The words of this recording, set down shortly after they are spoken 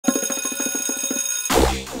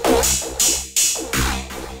Hey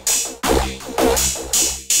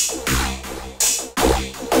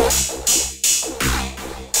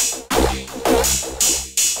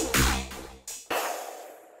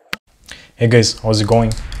guys, how's it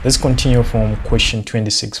going? Let's continue from question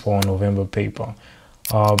 26 for our November paper.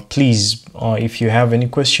 Please, if you have any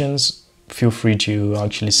questions, feel free to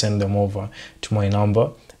actually send them over to my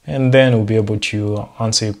number, and then we'll be able to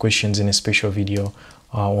answer your questions in a special video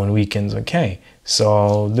on weekends. Okay,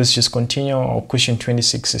 so let's just continue. Our question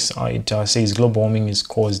 26 is says global warming is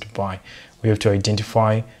caused by. We have to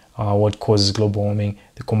identify what causes global warming.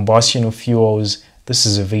 The combustion of fuels. This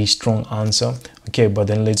is a very strong answer. Okay, but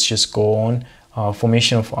then let's just go on.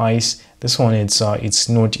 Formation of ice. This one, it's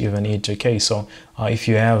not even it. Okay, so if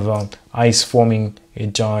you have ice forming,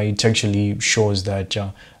 it actually shows that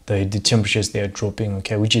the temperatures, they are dropping.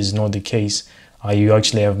 Okay, which is not the case. You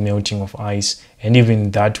actually have melting of ice, and even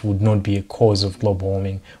that would not be a cause of global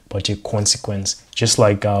warming, but a consequence. Just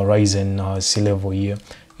like rise in sea level here,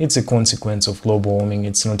 it's a consequence of global warming.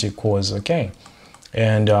 It's not a cause. Okay,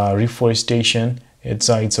 and reforestation. It's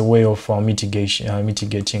a way of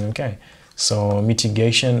mitigating. Okay, so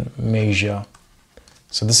mitigation measure.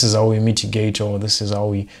 So this is how we mitigate, or this is how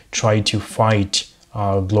we try to fight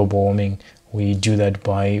global warming. We do that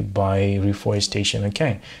by reforestation.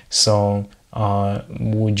 Okay, so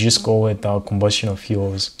we just go with combustion of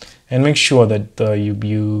fuels, and make sure that you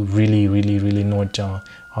really note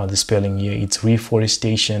the spelling here. It's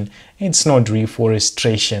reforestation. It's not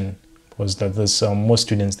reforestation. Was that there's most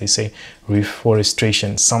students, they say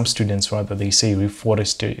reforestation. Some students rather, they say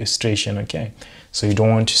reforestation. Okay, so you don't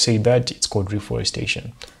want to say that. It's called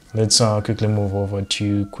reforestation. Let's quickly move over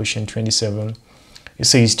to question 27. It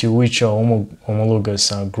says, to which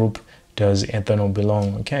homologous group does ethanol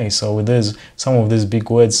belong? Okay, so with this, some of these big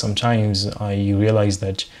words, sometimes you realize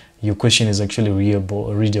that your question is actually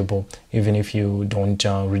readable even if you don't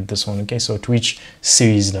read this one. Okay, so to which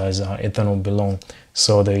series does ethanol belong?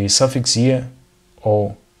 So the suffix here,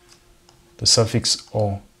 or the suffix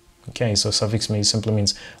o. Okay, so suffix simply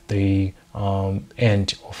means the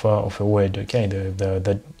end of a word. Okay,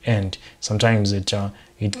 the end. Sometimes it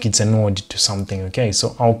gets a nod to something. Okay,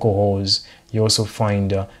 so alcohols, you also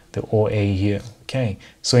find the OA here. Okay,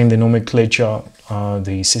 so in the nomenclature,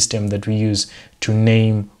 the system that we use to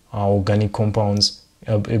name organic compounds,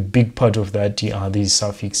 a big part of that are these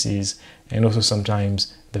suffixes, and also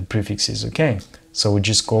sometimes the prefixes. Okay, so we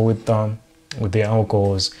just go with the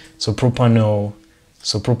alcohols. So propanol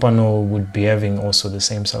would be having also the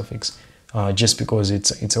same suffix, just because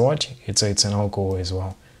it's a what? It's an alcohol as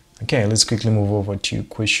well. Okay, let's quickly move over to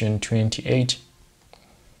question 28.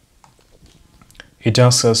 It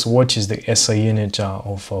asks us, what is the SI unit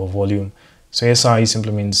of volume? So SI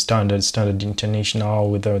simply means standard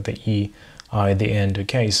international, without the E at the end.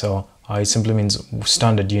 Okay, so it simply means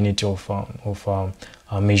standard unit of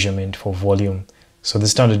measurement for volume. So the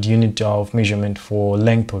standard unit of measurement for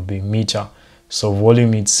length would be meter. So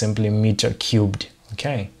volume is simply meter cubed.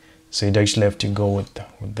 Okay, so you'd actually have to go with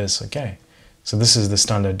this. Okay, so this is the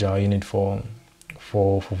standard unit for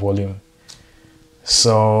volume.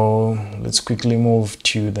 So let's quickly move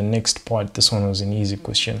to the next part. This one was an easy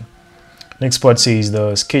question. Next part says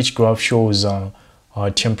the sketch graph shows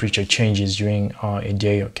temperature changes during a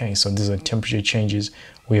day. Okay, so these are temperature changes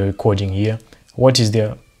we are recording here. What is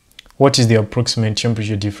the approximate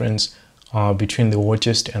temperature difference between the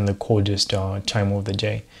hottest and the coldest time of the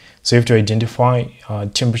day? So you have to identify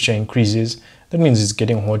temperature increases. That means it's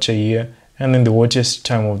getting hotter here, and then the hottest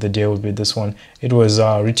time of the day will be this one. It was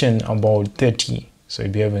written about 30, so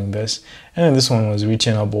you'd be having this, and then this one was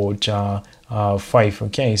written about 5.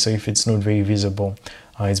 Okay, so if it's not very visible,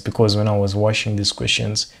 it's because when I was watching these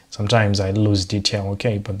questions, sometimes I lose detail.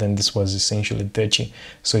 Okay, but then this was essentially 30.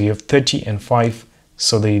 So you have 30 and 5.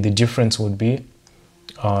 So the difference would be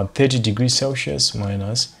 30 degrees Celsius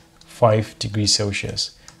minus 5 degrees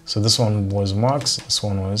Celsius. So this one was max, this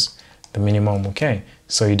one was the minimum. Okay,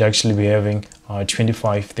 so you'd actually be having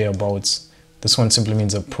 25 thereabouts. This one simply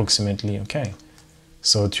means approximately. Okay,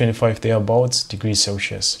 so 25 thereabouts degrees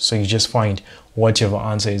Celsius. So you just find whatever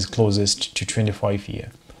answer is closest to 25 here.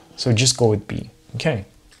 So just go with B. Okay,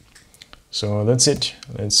 so that's it.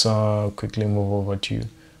 Let's quickly move over to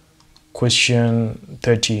question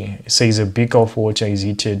 30. It says a beaker of water is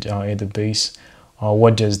heated at the base.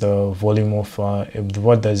 What does the volume of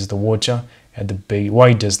what does the water at the base?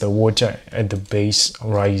 Why does the water at the base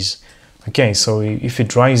rise? Okay, so if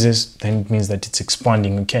it rises, then it means that it's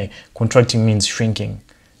expanding. Okay, contracting means shrinking,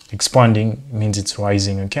 expanding means it's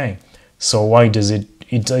rising. Okay, so why does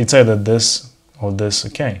it's either this or this.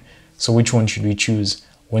 Okay, so which one should we choose?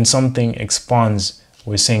 When something expands,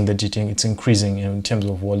 we're saying that it's increasing in terms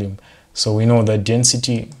of volume. So we know that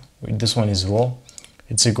density, this one is rho,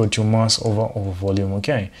 it's equal to mass over volume.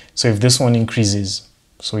 Okay, so if this one increases,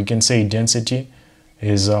 so we can say density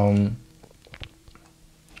is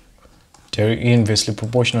inversely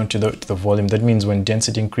proportional to the volume. That means when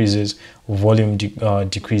density increases, volume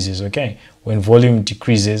decreases. Okay, when volume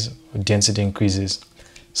decreases, density increases.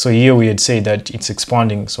 So here we would say that it's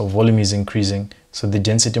expanding, so volume is increasing, so the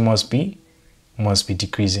density must be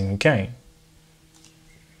decreasing. Okay,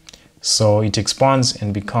 so it expands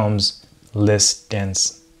and becomes less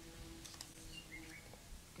dense.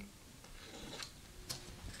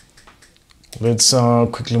 Let's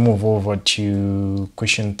quickly move over to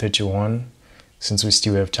question 31, since we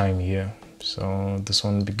still have time here. So this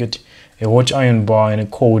one will be good. A hot iron bar and a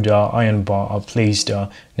cold iron bar are placed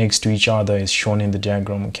next to each other as shown in the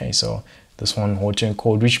diagram. Okay, so this one, hot and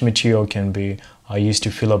cold, which material can be used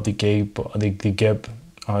to fill up the gap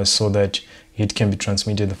so that heat can be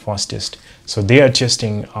transmitted the fastest? So they are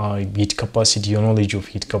testing heat capacity, your knowledge of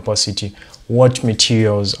heat capacity. What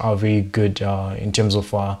materials are very good in terms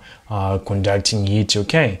of conducting heat?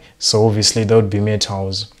 Okay, so obviously that would be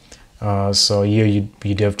metals. So here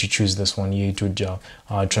you'd have to choose this one. Here it would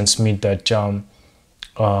transmit that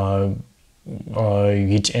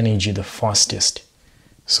heat energy the fastest.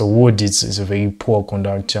 So wood is a very poor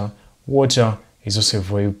conductor. Water is also a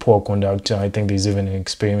very poor conductor. I think there's even an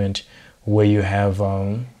experiment where you have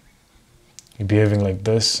you'd be having like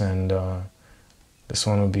this, and this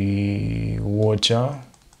one will be water,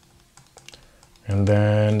 and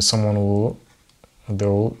then someone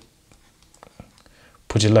they'll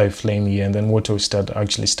put a live flame here, and then water will start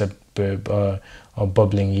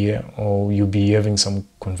bubbling here, or you'll be having some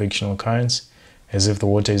convectional currents as if the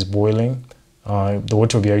water is boiling. The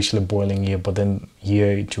water will be actually boiling here, but then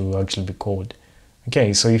here it will actually be cold.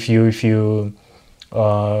 Okay, so if you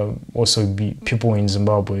also be people in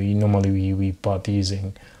Zimbabwe, normally we bath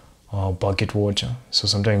using bucket water. So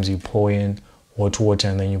sometimes you pour in hot water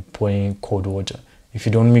and then you pour in cold water. If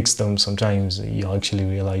you don't mix them, sometimes you actually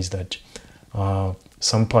realize that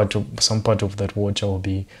some part of that water will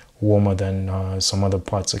be warmer than some other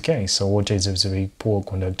parts. Okay, so water is a very poor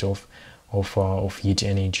conductor of heat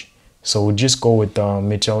energy. So we'll just go with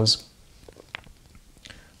metals.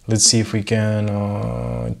 Let's see if we can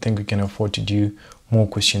I think we can afford to do more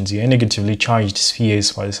questions here. A negatively charged sphere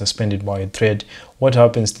is suspended by a thread. What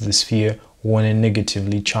happens to the sphere when a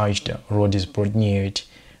negatively charged rod is brought near it?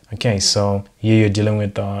 Okay, so here you're dealing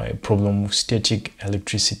with a problem of static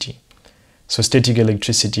electricity. So static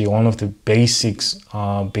electricity, one of the basic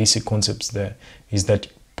concepts there is that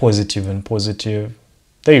positive and positive,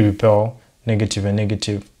 they repel, negative and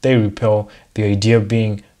negative, they repel. The idea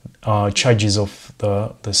being charges of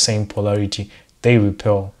the same polarity, they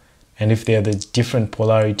repel. And if they are the different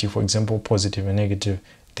polarity, for example, positive and negative,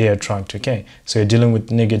 they attract. Okay, so you're dealing with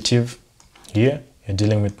negative here, you're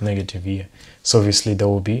dealing with negative here. So obviously they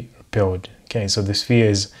will be repelled. Okay, so the sphere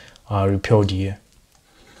is repelled here.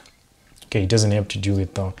 Okay, it doesn't have to do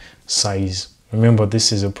with the size. Remember,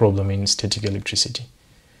 this is a problem in static electricity.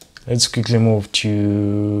 Let's quickly move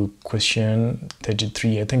to question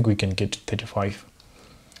 33. I think we can get to 35.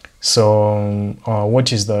 So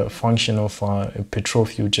what is the function of a petrol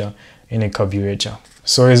filter in a carburetor?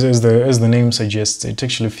 So as the name suggests, it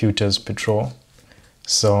actually filters petrol.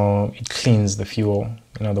 So it cleans the fuel,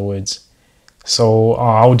 in other words. So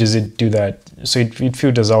how does it do that? So it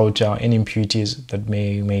filters out any impurities that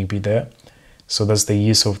may be there. So that's the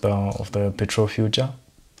use of the petrol filter.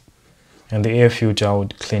 And the air filter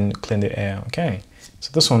would clean the air. Okay,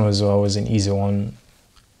 so this one was an easy one.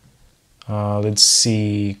 Let's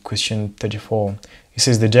see question 34. It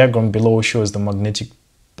says the diagram below shows the magnetic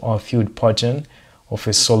field pattern of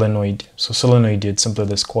a solenoid. So solenoid, it's simply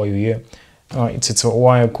this coil here. It's a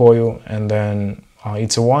wire coil, and then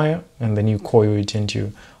it's a wire, and then you coil it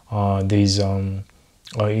into these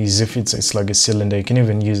as if it's like a cylinder. You can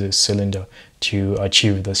even use a cylinder to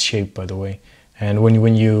achieve this shape, by the way. And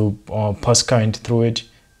when you pass current through it,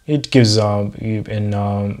 it gives a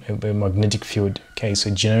magnetic field. Okay, so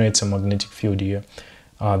it generates a magnetic field here.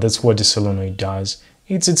 That's what the solenoid does.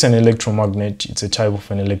 It's an electromagnet. It's a type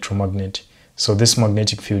of an electromagnet. So this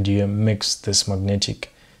magnetic field here makes this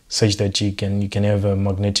magnetic, such that you can have a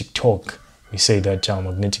magnetic torque. We say that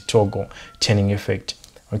magnetic torque or turning effect.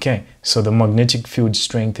 Okay, so the magnetic field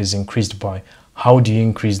strength is increased by. How do you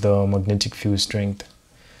increase the magnetic field strength?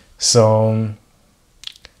 So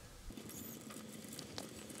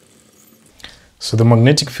the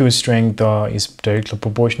magnetic field strength is directly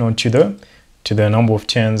proportional to the number of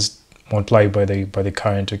turns multiplied by the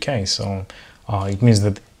current. Okay, so it means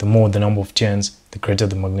that the more the number of turns, the greater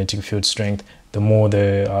the magnetic field strength. The more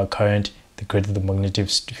the current, the greater the magnetic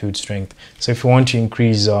field strength. So if you want to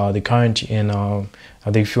increase the current in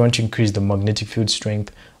if you want to increase the magnetic field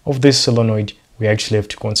strength of this solenoid, we actually have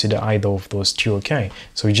to consider either of those two. Okay,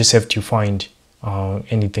 so we just have to find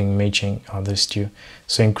anything matching these two.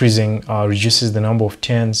 So increasing reduces the number of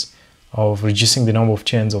turns reducing the number of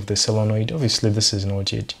turns of the solenoid. Obviously this is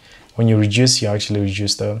not it. When you reduce, you actually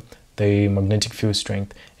reduce the magnetic field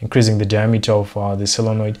strength. Increasing the diameter of the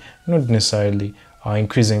solenoid, not necessarily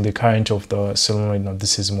increasing the current of the solenoid. Now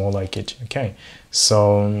this is more like it. Okay,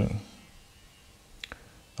 so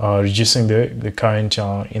reducing the current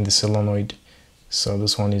in the solenoid, so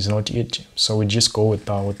this one is not it, so we just go with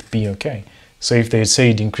B. Okay, so if they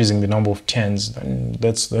said increasing the number of turns, then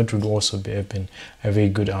that would also have been a very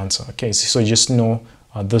good answer. Okay, so just know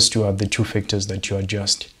those two are the two factors that you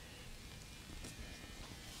adjust.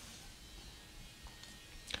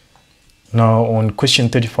 Now on question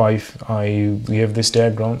 35, we have this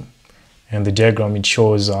diagram, and the diagram, it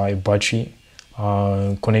shows a battery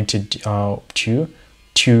connected to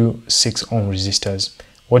two 6 ohm resistors.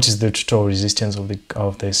 What is the total resistance of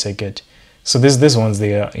the circuit? So these ones,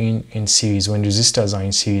 they are in series. When resistors are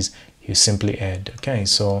in series, you simply add. Okay,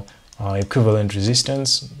 so equivalent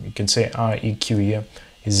resistance, you can say Req here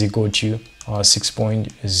is equal to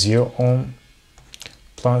 6.0 ohm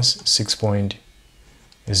plus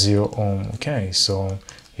 6.0 ohm. Okay, so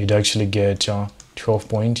you'd actually get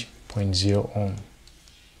 12.0 ohm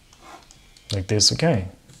like this. Okay,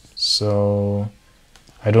 so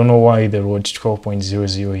I don't know why they wrote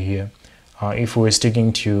 12.00 here. If we were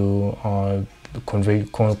sticking to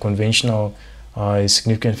conventional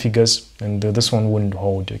significant figures, then this one wouldn't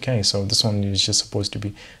hold. Okay, so this one is just supposed to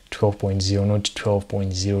be 12.0, not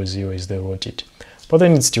 12.00 as they wrote it. But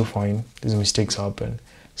then it's still fine. These mistakes happen.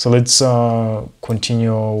 So let's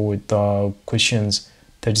continue with questions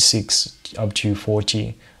 36 up to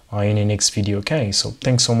 40 in the next video. Okay, so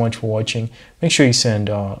thanks so much for watching. Make sure you send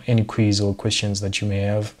any quiz or questions that you may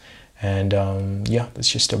have, and yeah, that's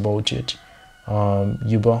just about it.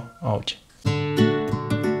 Yuba out.